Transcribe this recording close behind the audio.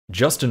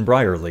Justin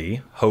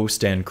Brierley,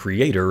 host and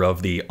creator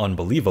of the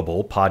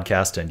Unbelievable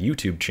podcast and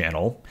YouTube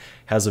channel,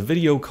 has a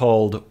video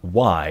called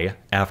Why,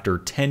 After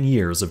 10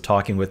 Years of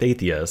Talking with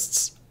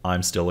Atheists,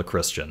 I'm Still a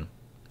Christian.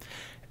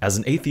 As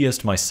an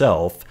atheist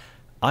myself,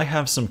 I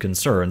have some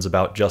concerns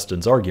about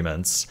Justin's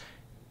arguments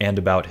and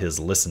about his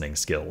listening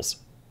skills.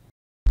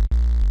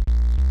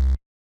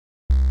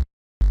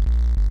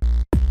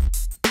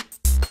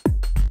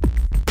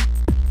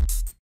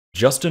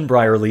 Justin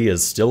Brierley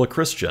is still a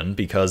Christian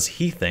because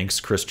he thinks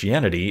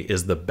Christianity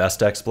is the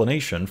best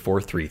explanation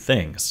for three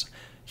things: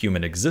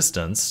 human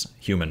existence,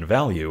 human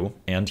value,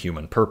 and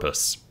human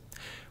purpose.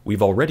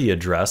 We've already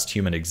addressed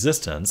human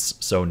existence,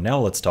 so now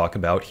let's talk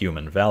about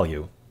human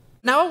value.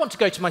 Now I want to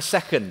go to my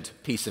second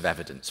piece of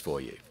evidence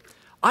for you.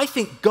 I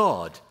think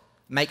God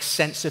makes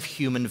sense of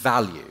human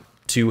value.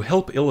 To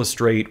help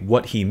illustrate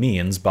what he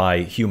means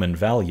by human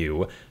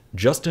value,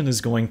 Justin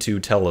is going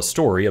to tell a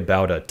story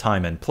about a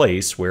time and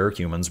place where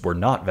humans were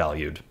not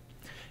valued.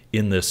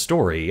 In this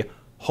story,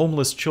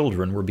 homeless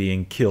children were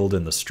being killed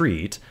in the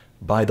street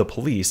by the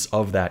police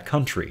of that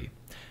country,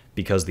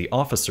 because the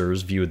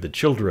officers viewed the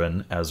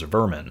children as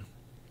vermin.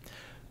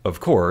 Of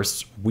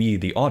course, we,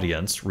 the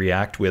audience,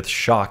 react with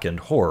shock and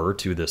horror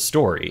to this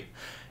story,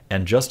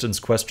 and Justin's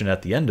question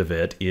at the end of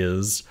it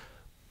is,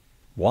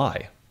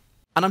 why?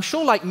 And I'm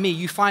sure, like me,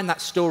 you find that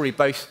story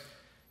both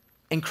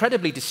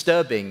incredibly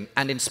disturbing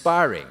and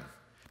inspiring.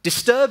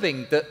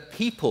 Disturbing that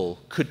people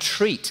could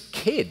treat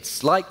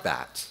kids like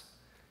that.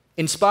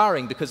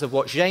 Inspiring because of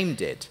what James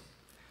did.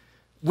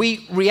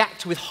 We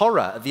react with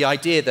horror at the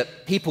idea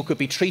that people could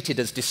be treated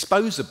as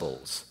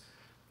disposables.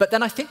 But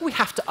then I think we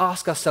have to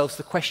ask ourselves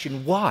the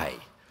question, why?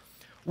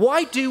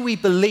 Why do we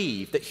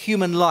believe that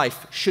human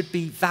life should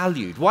be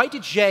valued? Why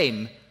did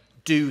James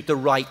do the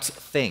right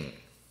thing?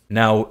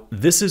 Now,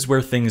 this is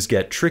where things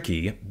get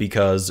tricky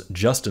because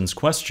Justin's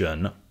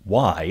question,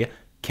 why,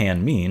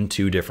 can mean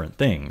two different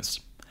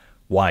things.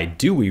 Why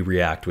do we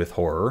react with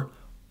horror?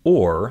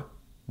 Or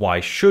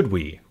why should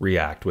we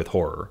react with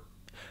horror?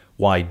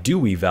 Why do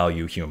we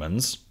value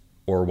humans?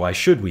 Or why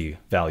should we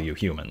value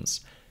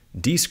humans?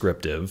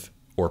 Descriptive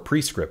or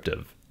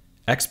prescriptive?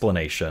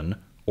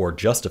 Explanation or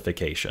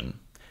justification?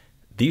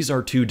 These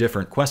are two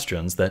different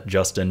questions that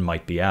Justin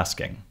might be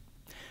asking.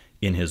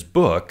 In his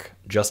book,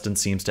 Justin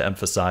seems to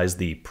emphasize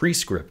the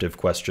prescriptive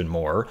question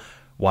more,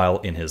 while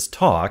in his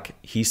talk,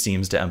 he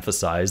seems to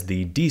emphasize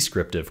the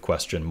descriptive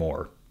question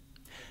more.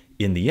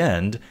 In the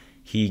end,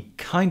 he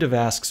kind of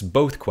asks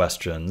both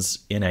questions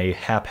in a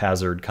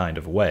haphazard kind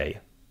of way.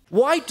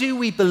 Why do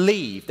we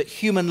believe that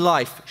human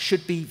life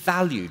should be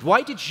valued?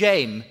 Why did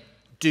James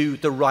do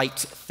the right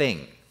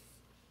thing?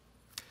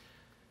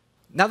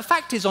 Now, the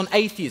fact is, on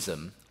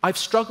atheism, I've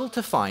struggled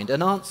to find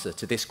an answer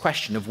to this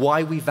question of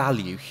why we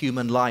value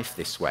human life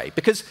this way.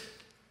 Because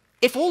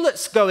if all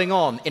that's going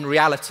on in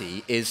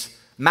reality is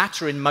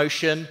matter in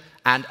motion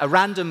and a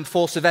random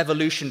force of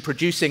evolution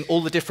producing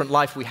all the different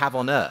life we have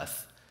on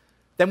Earth,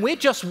 then we're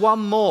just one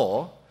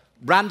more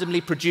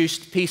randomly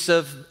produced piece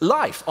of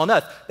life on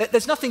Earth.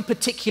 There's nothing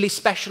particularly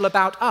special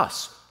about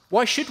us.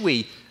 Why should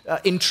we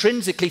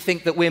intrinsically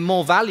think that we're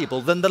more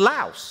valuable than the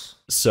louse?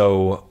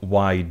 So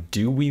why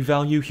do we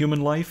value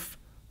human life?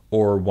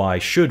 Or why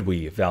should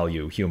we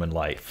value human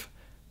life?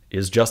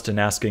 Is Justin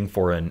asking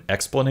for an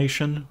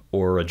explanation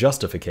or a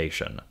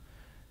justification?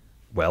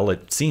 Well,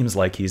 it seems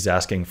like he's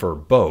asking for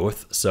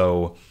both,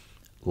 so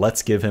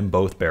let's give him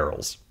both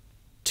barrels.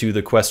 To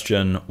the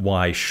question,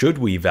 why should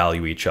we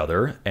value each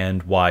other,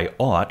 and why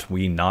ought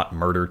we not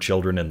murder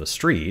children in the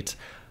street,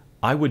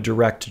 I would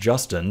direct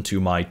Justin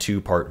to my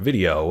two-part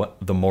video,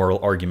 The Moral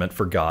Argument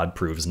for God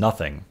Proves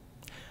Nothing.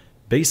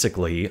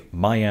 Basically,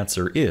 my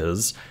answer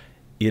is,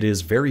 it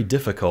is very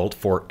difficult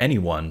for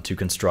anyone to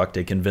construct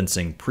a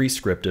convincing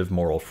prescriptive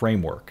moral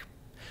framework.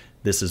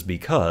 This is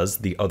because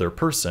the other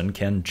person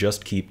can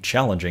just keep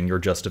challenging your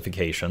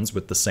justifications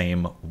with the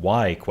same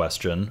why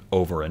question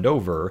over and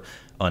over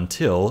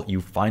until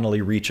you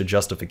finally reach a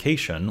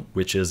justification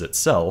which is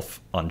itself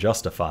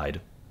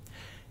unjustified.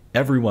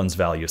 Everyone's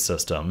value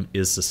system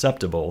is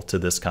susceptible to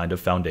this kind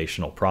of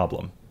foundational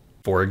problem.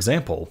 For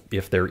example,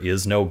 if there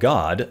is no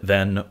God,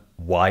 then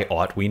why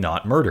ought we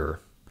not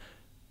murder?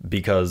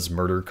 Because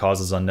murder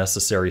causes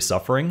unnecessary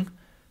suffering?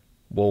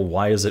 Well,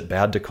 why is it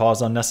bad to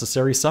cause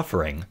unnecessary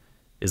suffering?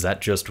 Is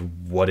that just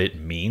what it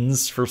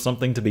means for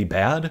something to be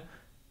bad?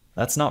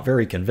 That's not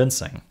very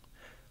convincing.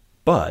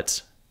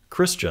 But,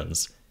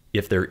 Christians,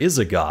 if there is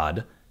a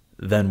God,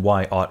 then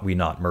why ought we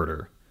not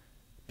murder?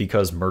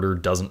 Because murder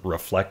doesn't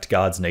reflect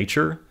God's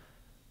nature?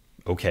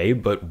 Okay,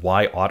 but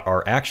why ought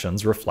our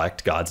actions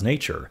reflect God's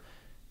nature?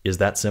 Is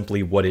that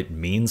simply what it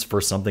means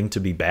for something to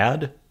be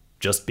bad?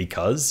 Just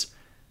because?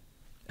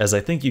 As I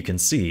think you can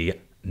see,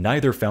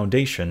 neither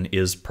foundation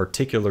is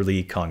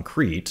particularly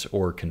concrete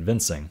or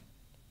convincing.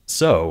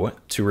 So,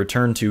 to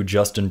return to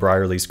Justin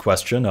Brierley's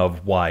question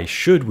of why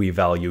should we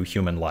value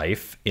human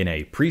life in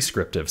a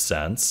prescriptive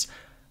sense,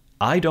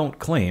 I don't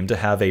claim to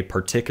have a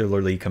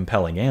particularly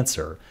compelling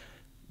answer,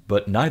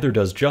 but neither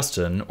does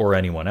Justin or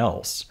anyone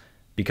else,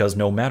 because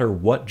no matter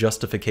what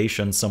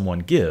justification someone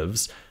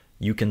gives,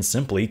 You can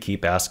simply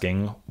keep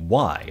asking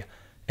why,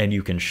 and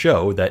you can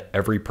show that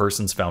every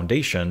person's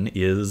foundation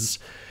is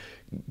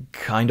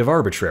kind of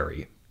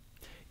arbitrary.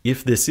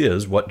 If this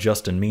is what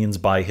Justin means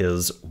by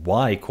his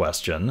why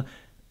question,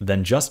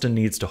 then Justin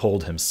needs to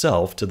hold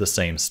himself to the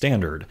same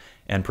standard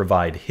and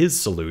provide his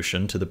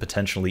solution to the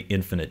potentially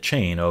infinite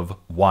chain of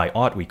why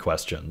ought we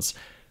questions,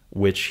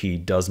 which he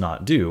does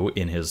not do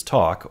in his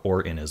talk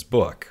or in his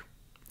book.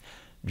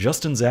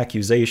 Justin's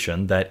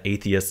accusation that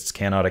atheists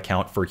cannot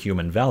account for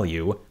human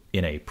value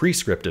in a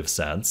prescriptive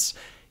sense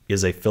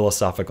is a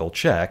philosophical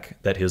check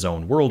that his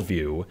own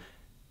worldview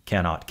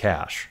cannot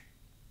cash.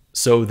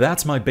 So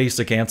that's my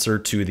basic answer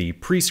to the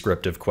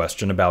prescriptive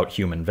question about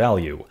human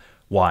value.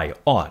 Why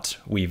ought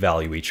we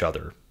value each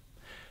other?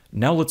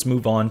 Now let's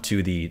move on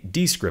to the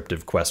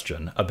descriptive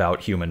question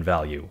about human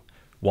value.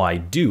 Why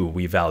do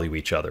we value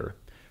each other?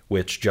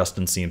 Which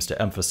Justin seems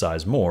to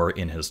emphasize more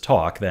in his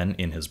talk than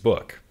in his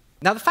book.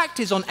 Now, the fact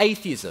is, on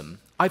atheism,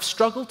 I've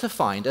struggled to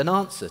find an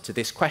answer to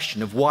this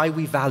question of why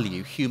we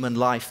value human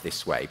life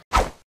this way.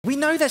 We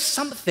know there's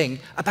something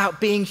about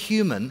being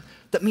human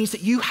that means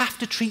that you have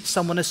to treat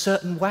someone a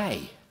certain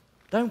way,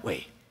 don't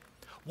we?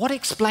 What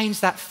explains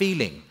that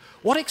feeling?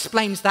 What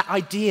explains that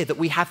idea that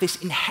we have this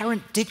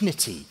inherent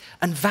dignity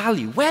and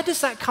value? Where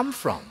does that come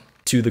from?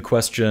 To the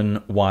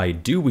question, why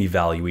do we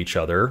value each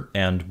other,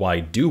 and why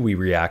do we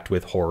react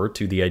with horror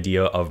to the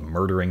idea of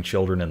murdering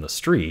children in the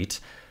street?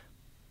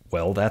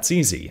 Well, that's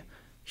easy.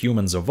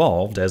 Humans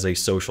evolved as a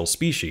social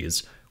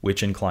species,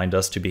 which inclined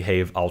us to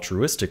behave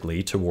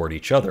altruistically toward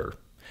each other.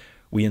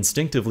 We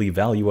instinctively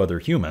value other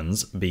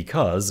humans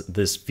because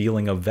this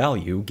feeling of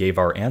value gave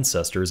our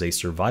ancestors a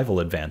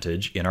survival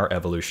advantage in our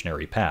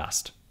evolutionary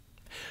past.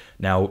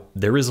 Now,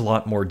 there is a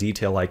lot more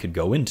detail I could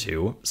go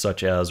into,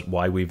 such as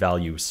why we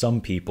value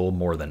some people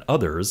more than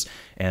others,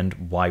 and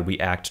why we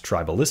act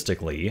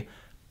tribalistically,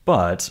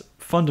 but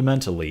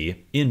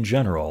fundamentally, in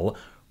general,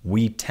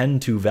 we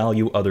tend to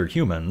value other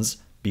humans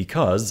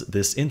because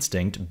this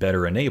instinct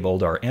better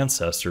enabled our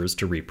ancestors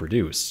to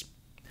reproduce.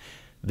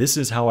 This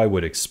is how I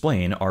would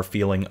explain our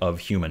feeling of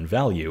human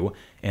value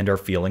and our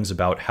feelings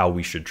about how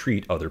we should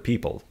treat other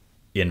people.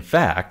 In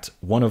fact,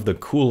 one of the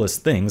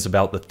coolest things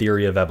about the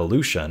theory of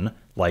evolution,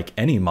 like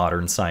any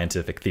modern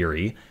scientific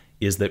theory,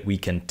 is that we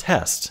can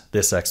test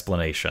this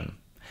explanation.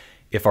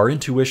 If our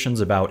intuitions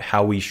about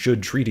how we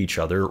should treat each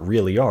other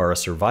really are a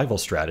survival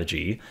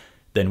strategy,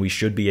 then we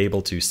should be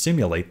able to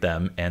simulate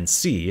them and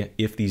see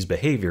if these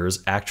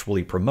behaviors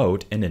actually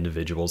promote an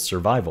individual's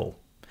survival.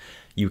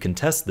 You can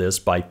test this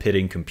by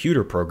pitting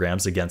computer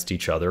programs against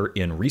each other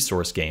in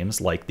resource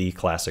games like the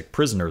classic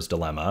Prisoner's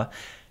Dilemma,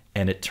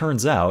 and it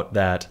turns out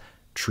that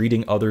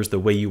treating others the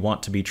way you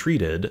want to be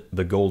treated,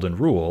 the golden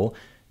rule,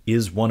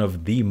 is one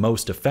of the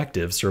most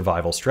effective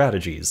survival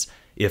strategies,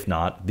 if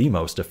not the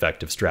most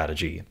effective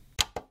strategy.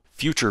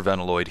 Future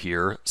Venaloid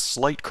here,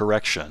 slight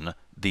correction.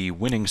 The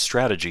winning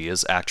strategy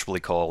is actually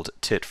called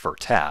tit for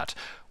tat,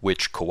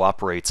 which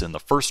cooperates in the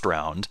first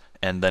round,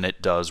 and then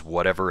it does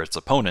whatever its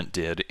opponent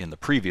did in the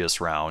previous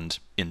round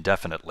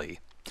indefinitely.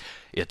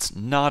 It's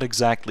not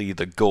exactly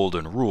the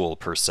golden rule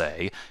per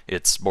se,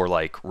 it's more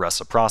like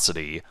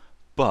reciprocity,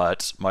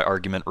 but my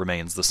argument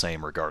remains the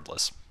same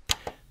regardless.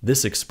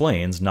 This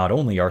explains not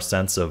only our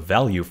sense of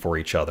value for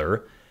each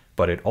other,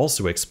 but it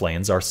also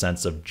explains our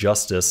sense of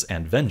justice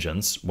and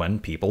vengeance when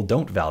people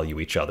don't value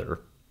each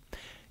other.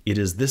 It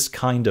is this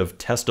kind of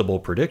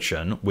testable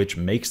prediction which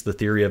makes the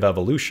theory of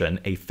evolution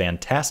a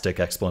fantastic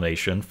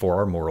explanation for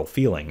our moral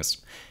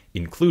feelings,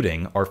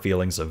 including our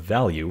feelings of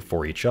value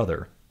for each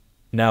other.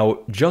 Now,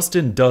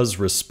 Justin does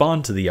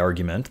respond to the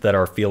argument that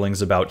our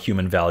feelings about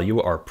human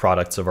value are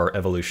products of our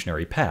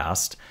evolutionary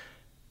past,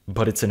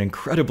 but it's an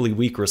incredibly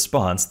weak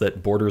response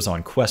that borders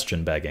on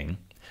question begging.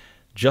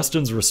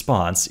 Justin's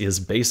response is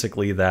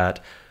basically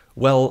that,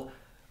 well,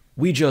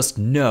 we just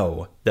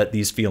know that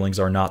these feelings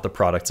are not the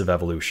products of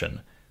evolution.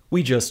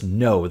 We just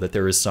know that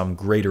there is some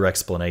greater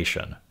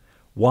explanation.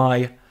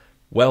 Why?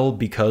 Well,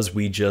 because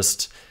we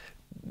just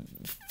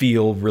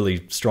feel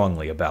really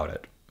strongly about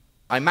it.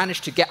 I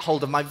managed to get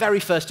hold of my very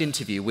first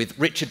interview with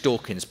Richard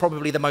Dawkins,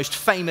 probably the most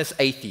famous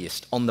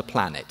atheist on the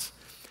planet.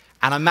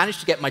 And I managed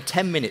to get my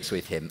 10 minutes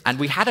with him, and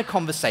we had a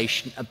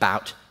conversation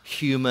about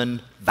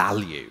human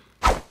value.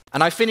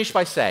 And I finished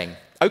by saying,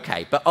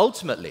 okay, but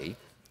ultimately,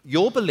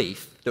 your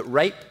belief that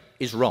rape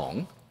is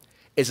wrong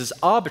is as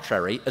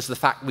arbitrary as the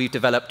fact we've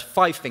developed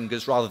 5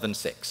 fingers rather than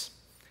 6.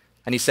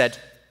 And he said,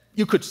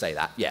 you could say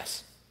that,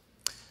 yes.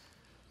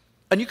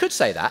 And you could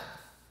say that.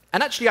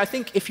 And actually, I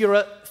think if you're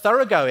a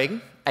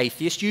thoroughgoing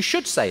atheist, you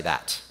should say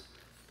that.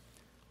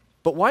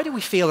 But why do we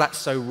feel that's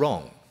so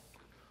wrong?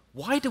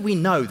 Why do we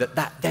know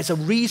that there's a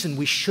reason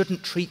we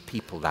shouldn't treat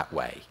people that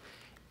way?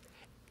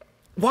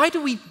 Why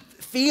do we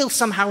feel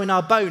somehow in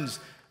our bones,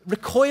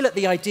 recoil at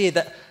the idea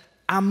that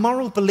our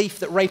moral belief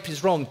that rape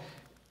is wrong,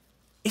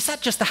 is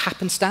that just the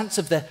happenstance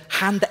of the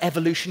hand that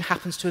evolution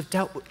happens to have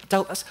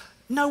dealt us?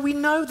 No, we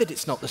know that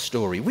it's not the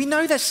story. We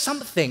know there's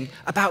something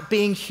about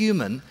being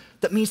human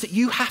that means that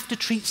you have to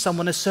treat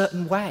someone a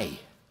certain way,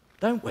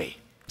 don't we?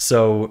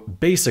 So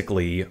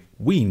basically,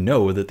 we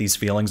know that these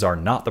feelings are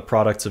not the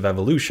products of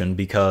evolution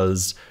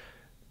because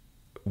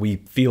we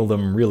feel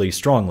them really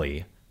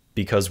strongly,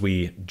 because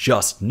we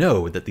just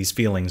know that these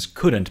feelings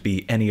couldn't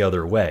be any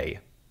other way.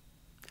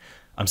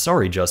 I'm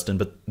sorry, Justin,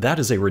 but that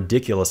is a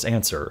ridiculous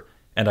answer,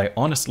 and I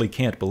honestly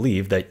can't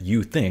believe that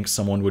you think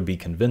someone would be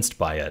convinced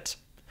by it.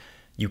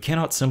 You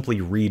cannot simply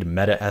read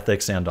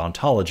metaethics and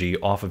ontology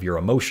off of your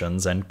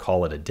emotions and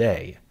call it a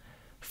day.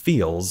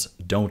 Feels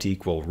don't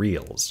equal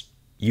reals.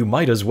 You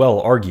might as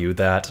well argue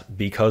that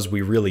because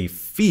we really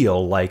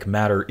feel like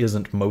matter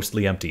isn't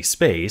mostly empty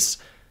space,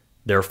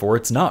 therefore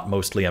it's not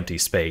mostly empty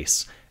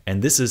space,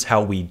 and this is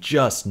how we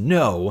just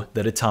know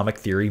that atomic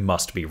theory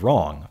must be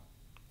wrong.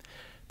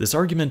 This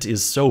argument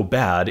is so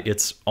bad,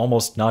 it's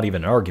almost not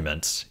even an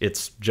argument,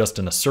 it's just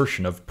an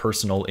assertion of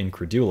personal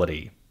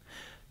incredulity.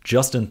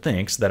 Justin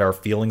thinks that our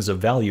feelings of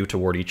value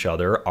toward each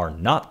other are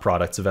not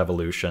products of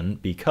evolution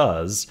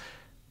because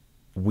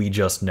we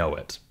just know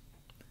it.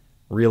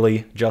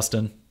 Really,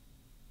 Justin?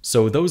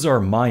 So those are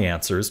my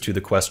answers to the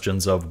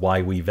questions of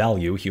why we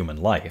value human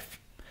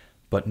life.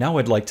 But now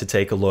I'd like to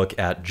take a look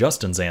at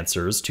Justin's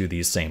answers to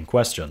these same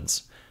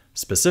questions.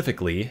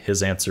 Specifically,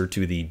 his answer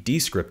to the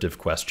descriptive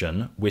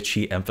question, which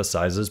he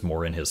emphasizes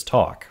more in his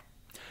talk.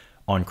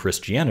 On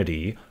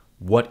Christianity,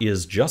 what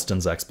is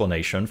Justin's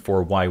explanation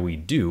for why we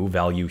do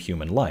value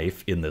human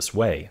life in this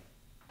way?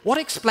 What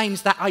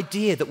explains that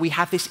idea that we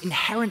have this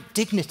inherent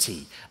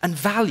dignity and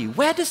value?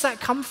 Where does that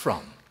come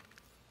from?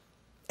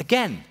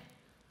 Again,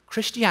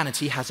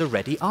 Christianity has a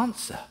ready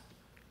answer.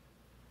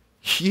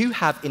 You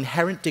have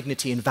inherent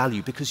dignity and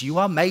value because you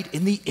are made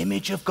in the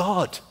image of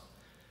God.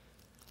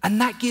 And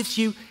that gives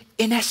you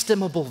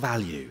inestimable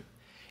value.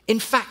 In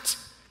fact,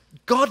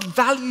 God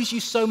values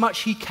you so much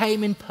he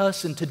came in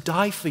person to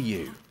die for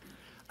you.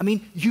 I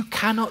mean, you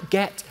cannot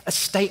get a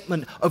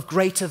statement of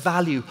greater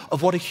value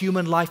of what a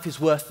human life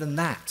is worth than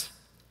that.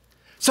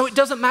 So it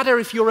doesn't matter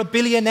if you're a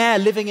billionaire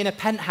living in a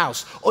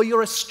penthouse or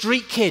you're a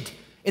street kid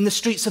in the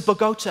streets of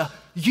Bogota,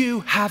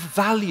 you have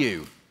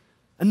value.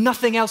 And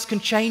nothing else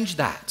can change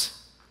that.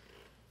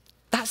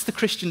 That's the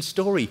Christian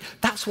story.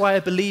 That's why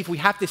I believe we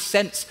have this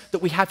sense that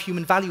we have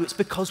human value. It's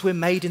because we're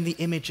made in the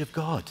image of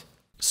God.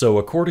 So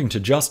according to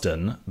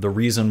Justin, the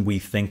reason we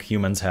think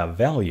humans have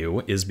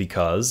value is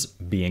because,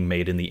 being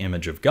made in the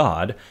image of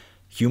God,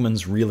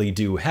 humans really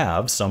do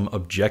have some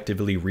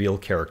objectively real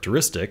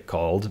characteristic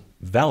called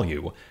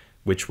value,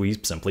 which we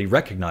simply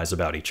recognize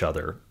about each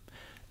other.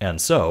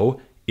 And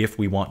so, if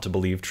we want to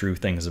believe true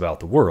things about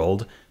the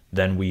world,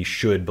 then we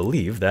should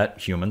believe that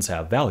humans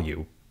have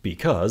value,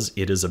 because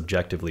it is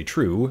objectively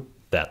true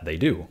that they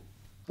do.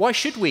 Why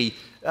should we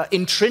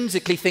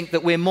intrinsically think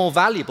that we're more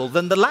valuable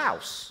than the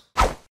louse?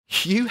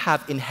 You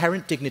have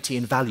inherent dignity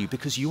and value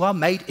because you are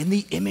made in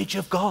the image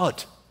of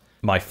God.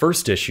 My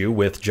first issue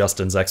with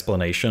Justin's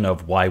explanation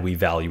of why we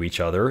value each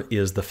other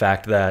is the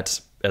fact that,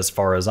 as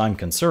far as I'm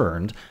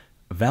concerned,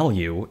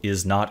 value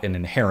is not an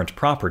inherent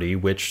property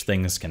which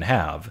things can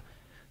have.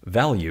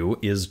 Value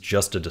is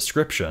just a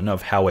description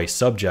of how a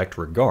subject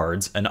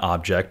regards an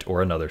object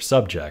or another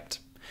subject.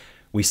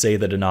 We say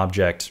that an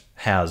object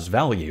has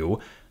value,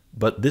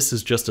 but this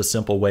is just a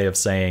simple way of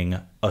saying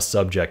a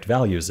subject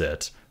values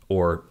it,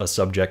 or a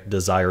subject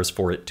desires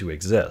for it to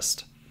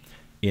exist.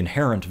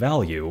 Inherent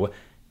value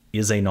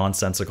is a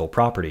nonsensical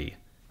property.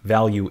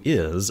 Value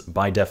is,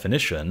 by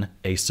definition,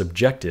 a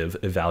subjective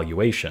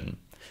evaluation.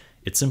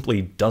 It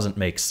simply doesn't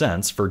make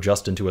sense for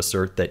Justin to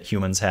assert that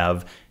humans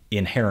have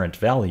inherent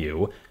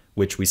value,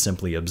 which we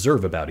simply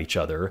observe about each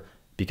other,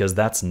 because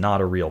that's not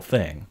a real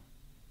thing.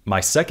 My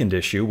second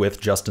issue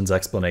with Justin's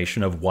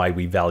explanation of why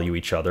we value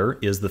each other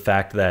is the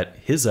fact that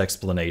his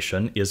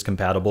explanation is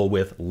compatible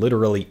with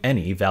literally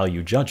any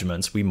value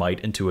judgments we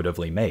might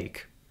intuitively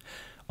make.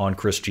 On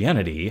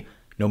Christianity,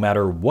 no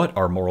matter what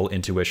our moral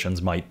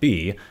intuitions might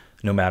be,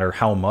 no matter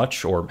how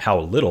much or how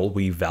little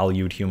we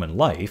valued human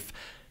life,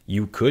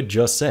 you could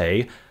just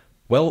say,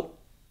 well,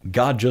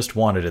 God just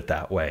wanted it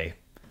that way.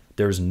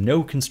 There's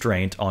no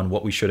constraint on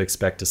what we should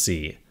expect to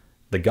see.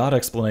 The God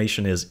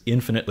explanation is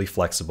infinitely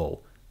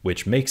flexible,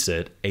 which makes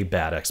it a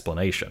bad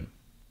explanation.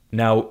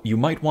 Now, you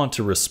might want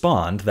to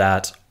respond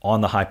that,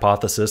 on the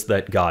hypothesis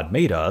that God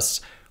made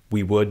us,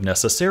 we would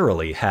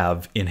necessarily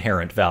have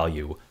inherent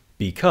value,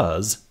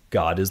 because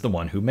God is the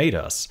one who made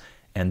us,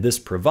 and this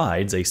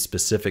provides a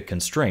specific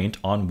constraint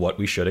on what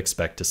we should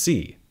expect to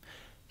see.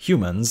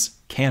 Humans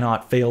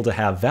cannot fail to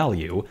have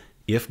value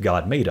if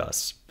God made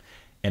us,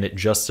 and it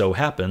just so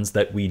happens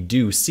that we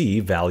do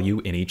see value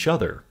in each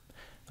other.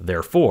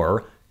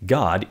 Therefore,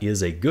 God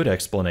is a good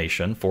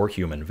explanation for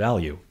human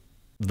value.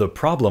 The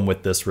problem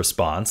with this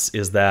response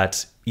is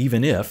that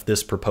even if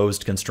this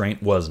proposed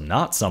constraint was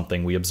not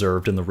something we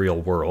observed in the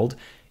real world,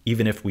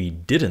 even if we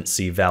didn't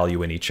see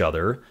value in each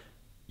other,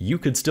 you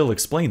could still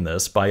explain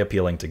this by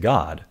appealing to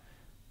God.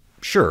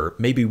 Sure,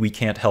 maybe we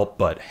can't help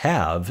but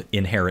have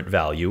inherent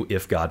value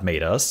if God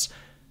made us,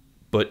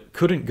 but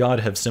couldn't God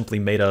have simply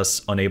made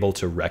us unable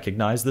to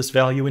recognize this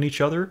value in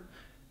each other?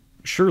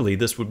 Surely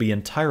this would be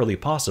entirely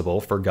possible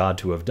for God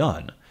to have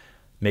done.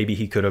 Maybe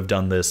he could have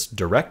done this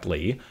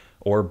directly,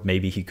 or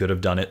maybe he could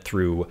have done it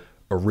through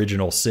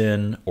original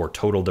sin, or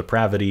total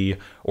depravity,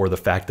 or the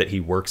fact that he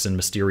works in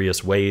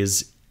mysterious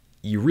ways.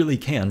 You really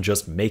can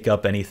just make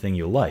up anything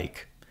you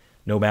like.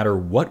 No matter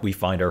what we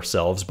find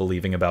ourselves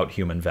believing about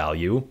human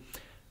value,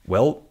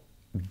 well,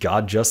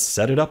 God just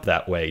set it up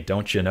that way,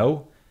 don't you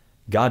know?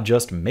 God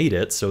just made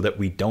it so that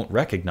we don't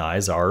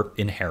recognize our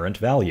inherent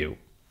value.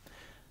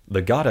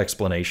 The God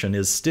explanation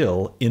is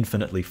still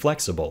infinitely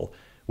flexible,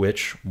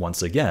 which,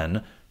 once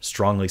again,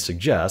 strongly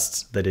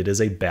suggests that it is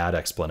a bad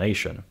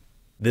explanation.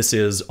 This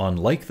is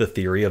unlike the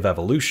theory of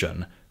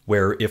evolution,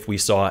 where if we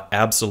saw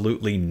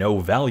absolutely no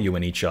value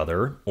in each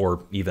other,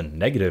 or even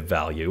negative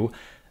value,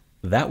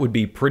 that would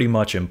be pretty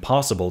much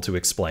impossible to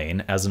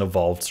explain as an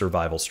evolved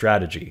survival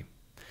strategy.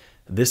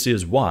 This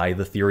is why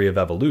the theory of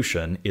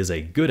evolution is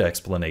a good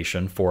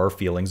explanation for our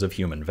feelings of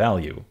human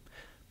value,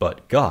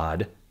 but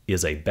God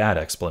is a bad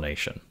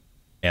explanation.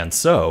 And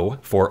so,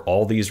 for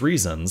all these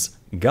reasons,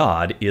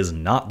 God is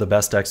not the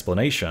best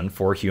explanation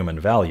for human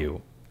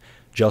value.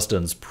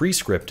 Justin's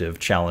prescriptive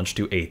challenge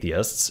to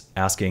atheists,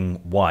 asking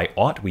why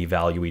ought we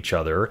value each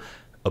other,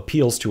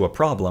 appeals to a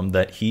problem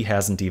that he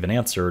hasn't even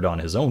answered on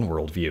his own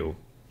worldview.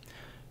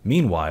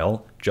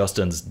 Meanwhile,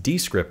 Justin's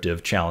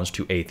descriptive challenge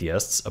to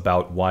atheists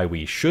about why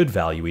we should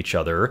value each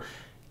other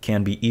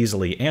can be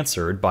easily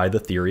answered by the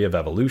theory of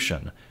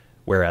evolution,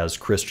 whereas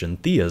Christian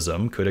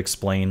theism could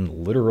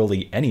explain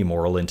literally any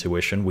moral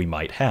intuition we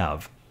might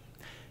have.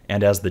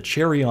 And as the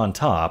cherry on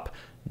top,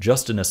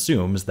 Justin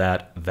assumes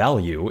that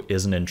value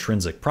is an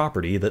intrinsic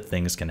property that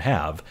things can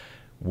have,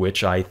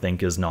 which I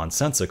think is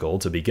nonsensical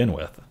to begin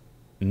with.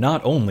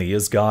 Not only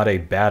is God a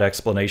bad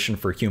explanation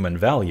for human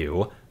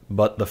value,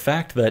 but the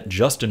fact that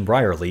Justin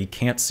Brierley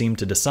can't seem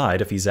to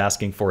decide if he's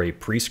asking for a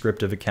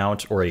prescriptive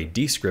account or a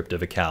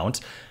descriptive account,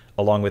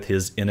 along with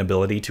his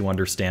inability to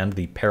understand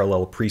the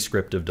parallel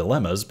prescriptive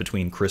dilemmas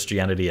between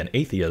Christianity and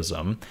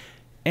atheism,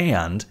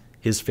 and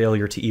his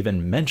failure to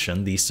even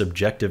mention the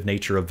subjective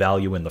nature of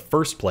value in the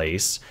first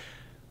place,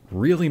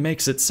 really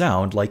makes it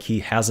sound like he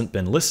hasn't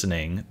been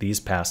listening these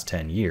past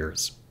 10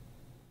 years.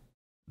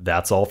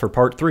 That's all for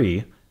part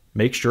 3.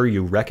 Make sure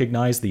you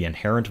recognize the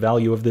inherent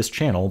value of this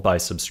channel by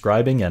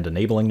subscribing and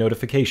enabling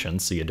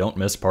notifications so you don't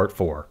miss part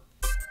 4.